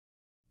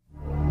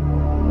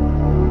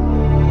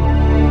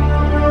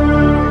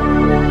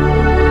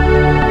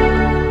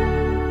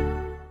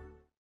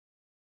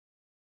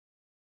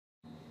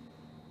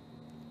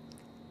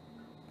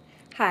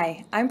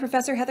Hi, I'm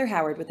Professor Heather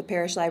Howard with the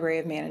Parrish Library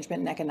of Management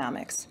and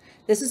Economics.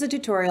 This is a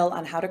tutorial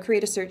on how to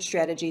create a search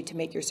strategy to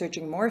make your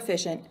searching more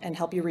efficient and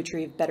help you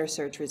retrieve better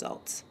search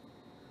results.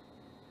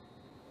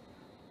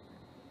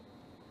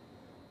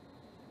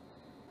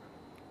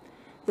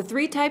 The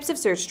three types of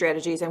search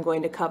strategies I'm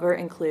going to cover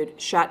include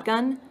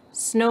shotgun,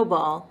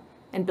 snowball,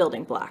 and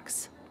building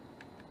blocks.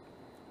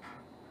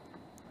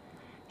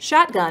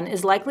 Shotgun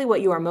is likely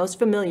what you are most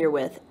familiar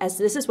with, as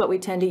this is what we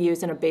tend to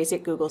use in a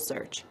basic Google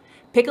search.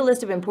 Pick a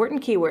list of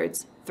important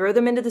keywords, throw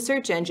them into the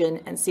search engine,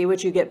 and see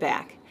what you get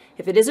back.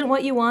 If it isn't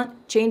what you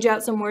want, change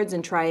out some words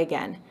and try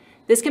again.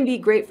 This can be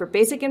great for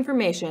basic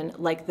information,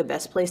 like the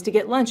best place to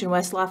get lunch in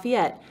West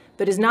Lafayette,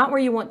 but is not where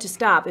you want to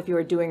stop if you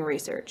are doing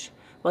research.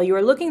 While you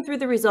are looking through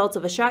the results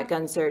of a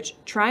shotgun search,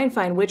 try and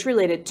find which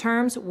related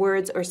terms,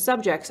 words, or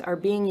subjects are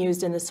being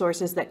used in the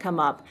sources that come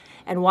up,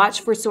 and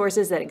watch for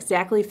sources that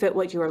exactly fit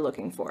what you are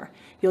looking for.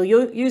 You'll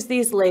use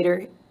these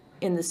later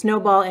in the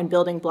snowball and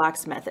building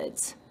blocks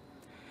methods.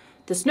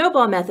 The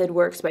snowball method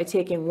works by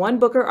taking one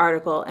book or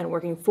article and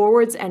working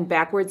forwards and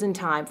backwards in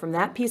time from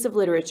that piece of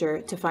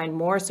literature to find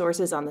more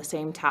sources on the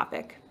same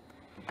topic.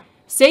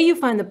 Say you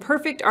find the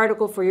perfect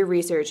article for your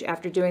research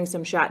after doing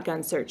some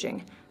shotgun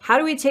searching. How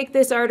do we take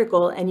this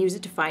article and use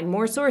it to find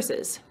more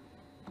sources?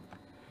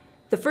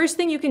 The first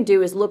thing you can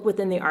do is look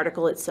within the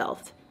article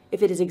itself.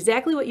 If it is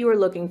exactly what you are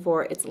looking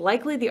for, it's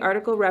likely the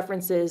article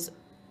references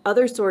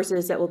other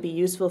sources that will be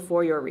useful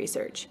for your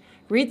research.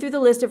 Read through the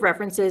list of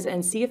references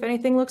and see if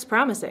anything looks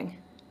promising.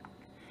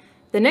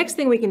 The next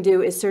thing we can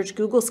do is search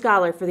Google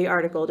Scholar for the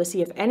article to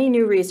see if any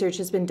new research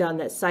has been done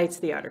that cites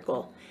the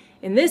article.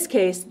 In this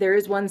case, there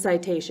is one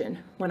citation.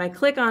 When I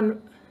click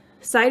on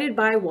Cited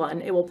by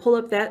One, it will pull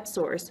up that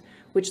source,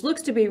 which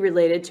looks to be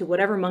related to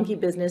whatever monkey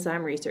business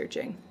I'm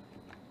researching.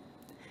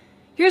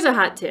 Here's a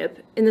hot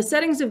tip. In the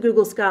settings of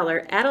Google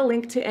Scholar, add a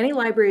link to any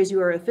libraries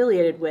you are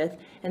affiliated with,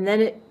 and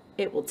then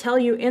it will tell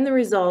you in the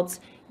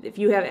results if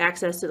you have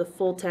access to the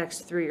full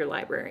text through your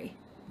library.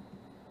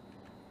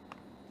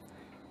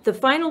 The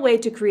final way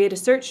to create a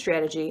search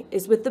strategy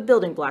is with the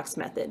building blocks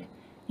method.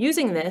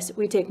 Using this,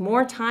 we take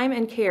more time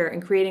and care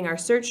in creating our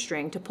search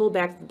string to pull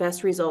back the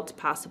best results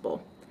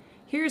possible.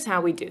 Here's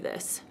how we do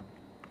this.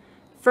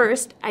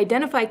 First,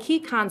 identify key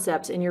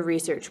concepts in your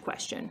research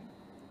question.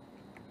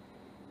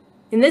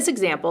 In this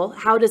example,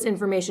 how does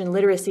information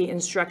literacy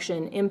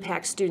instruction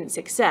impact student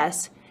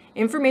success?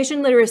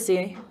 Information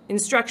literacy,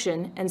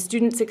 instruction, and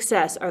student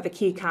success are the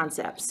key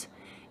concepts.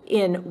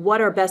 In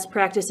what are best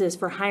practices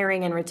for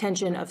hiring and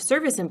retention of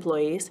service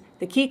employees,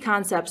 the key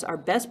concepts are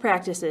best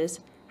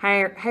practices,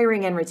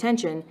 hiring and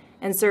retention,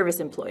 and service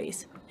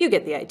employees. You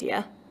get the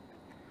idea.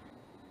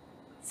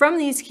 From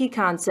these key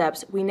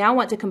concepts, we now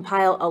want to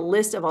compile a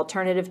list of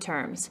alternative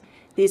terms.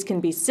 These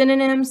can be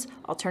synonyms,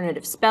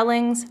 alternative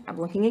spellings, I'm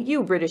looking at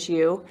you, British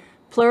you,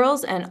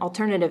 plurals and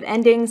alternative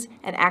endings,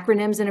 and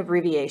acronyms and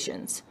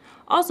abbreviations.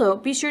 Also,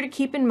 be sure to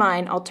keep in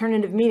mind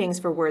alternative meanings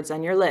for words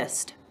on your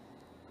list.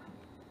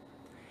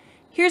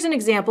 Here's an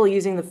example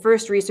using the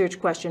first research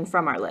question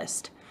from our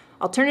list.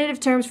 Alternative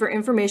terms for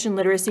information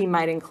literacy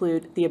might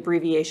include the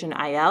abbreviation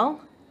IL,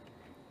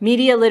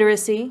 media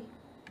literacy,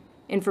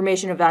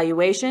 information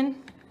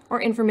evaluation, or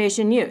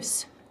information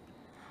use.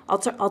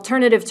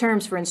 Alternative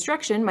terms for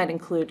instruction might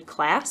include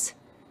class,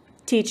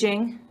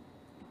 teaching,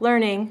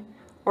 learning,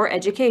 or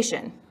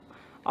education.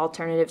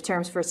 Alternative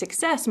terms for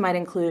success might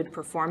include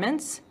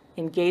performance,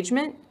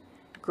 engagement,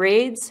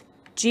 grades,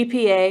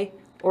 GPA,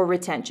 or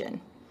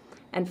retention.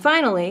 And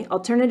finally,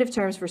 alternative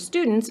terms for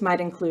students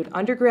might include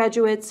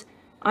undergraduates,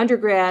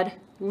 undergrad,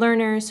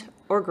 learners,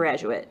 or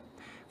graduate.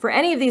 For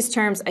any of these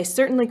terms, I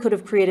certainly could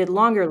have created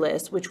longer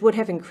lists, which would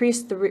have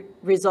increased the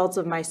results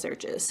of my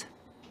searches.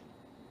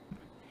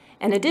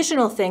 An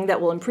additional thing that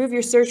will improve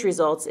your search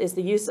results is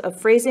the use of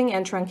phrasing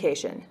and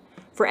truncation.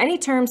 For any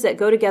terms that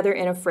go together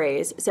in a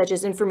phrase, such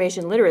as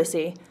information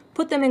literacy,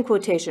 put them in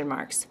quotation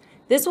marks.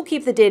 This will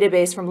keep the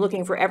database from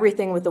looking for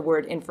everything with the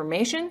word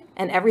information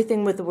and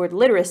everything with the word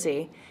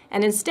literacy,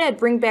 and instead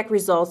bring back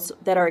results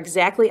that are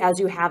exactly as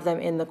you have them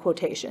in the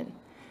quotation.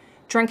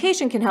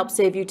 Truncation can help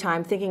save you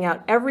time thinking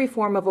out every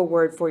form of a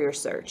word for your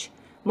search.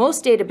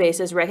 Most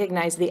databases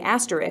recognize the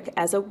asterisk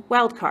as a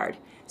wildcard,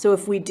 so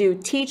if we do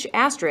teach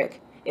asterisk,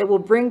 it will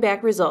bring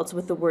back results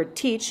with the word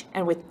teach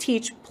and with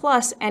teach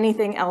plus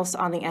anything else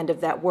on the end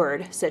of that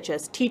word, such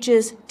as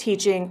teaches,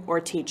 teaching, or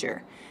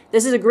teacher.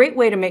 This is a great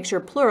way to make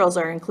sure plurals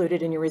are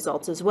included in your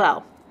results as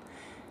well.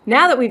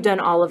 Now that we've done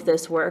all of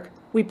this work,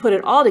 we put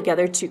it all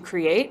together to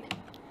create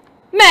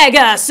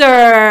Mega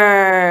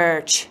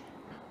Search!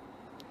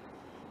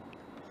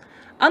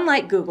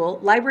 Unlike Google,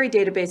 library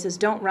databases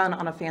don't run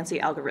on a fancy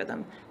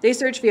algorithm. They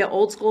search via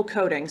old school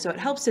coding, so it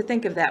helps to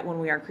think of that when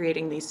we are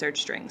creating these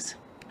search strings.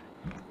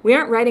 We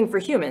aren't writing for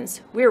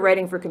humans, we are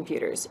writing for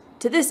computers.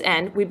 To this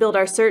end, we build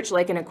our search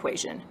like an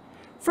equation.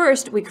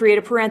 First, we create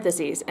a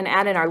parentheses and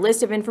add in our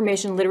list of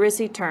information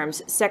literacy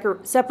terms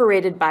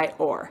separated by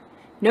or.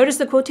 Notice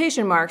the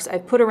quotation marks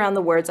I've put around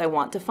the words I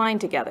want to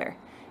find together.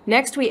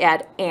 Next, we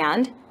add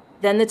and,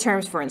 then the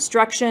terms for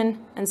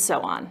instruction, and so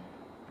on.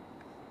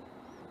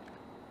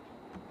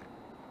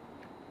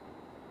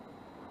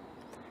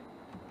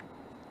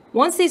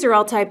 Once these are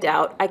all typed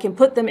out, I can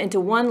put them into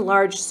one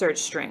large search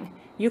string.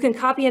 You can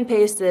copy and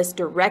paste this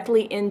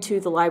directly into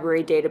the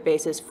library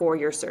databases for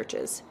your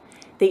searches.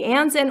 The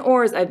ands and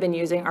ors I've been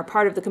using are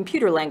part of the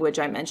computer language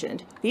I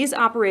mentioned. These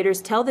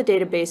operators tell the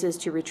databases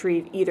to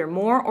retrieve either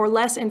more or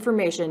less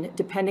information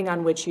depending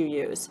on which you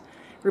use.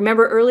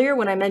 Remember earlier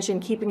when I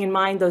mentioned keeping in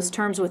mind those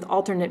terms with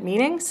alternate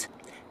meanings?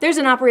 There's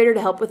an operator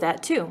to help with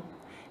that too.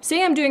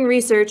 Say I'm doing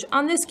research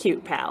on this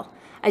cute pal.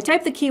 I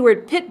type the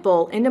keyword pit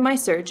bull into my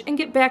search and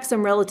get back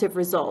some relative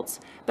results,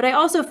 but I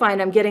also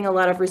find I'm getting a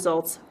lot of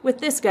results with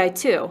this guy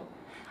too.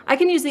 I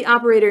can use the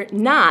operator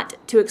not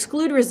to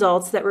exclude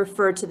results that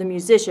refer to the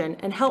musician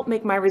and help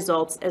make my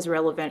results as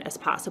relevant as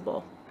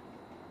possible.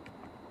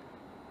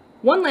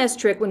 One last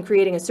trick when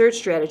creating a search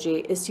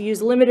strategy is to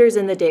use limiters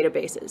in the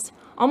databases.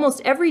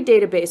 Almost every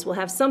database will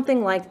have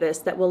something like this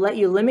that will let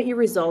you limit your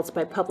results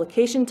by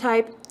publication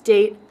type,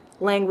 date,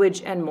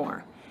 language, and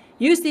more.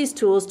 Use these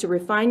tools to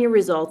refine your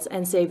results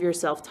and save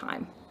yourself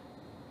time.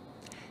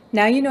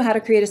 Now you know how to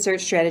create a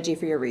search strategy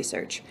for your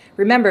research.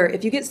 Remember,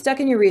 if you get stuck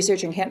in your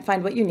research and can't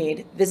find what you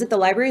need, visit the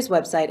library's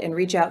website and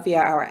reach out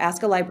via our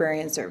Ask a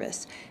Librarian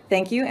service.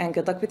 Thank you and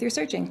good luck with your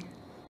searching.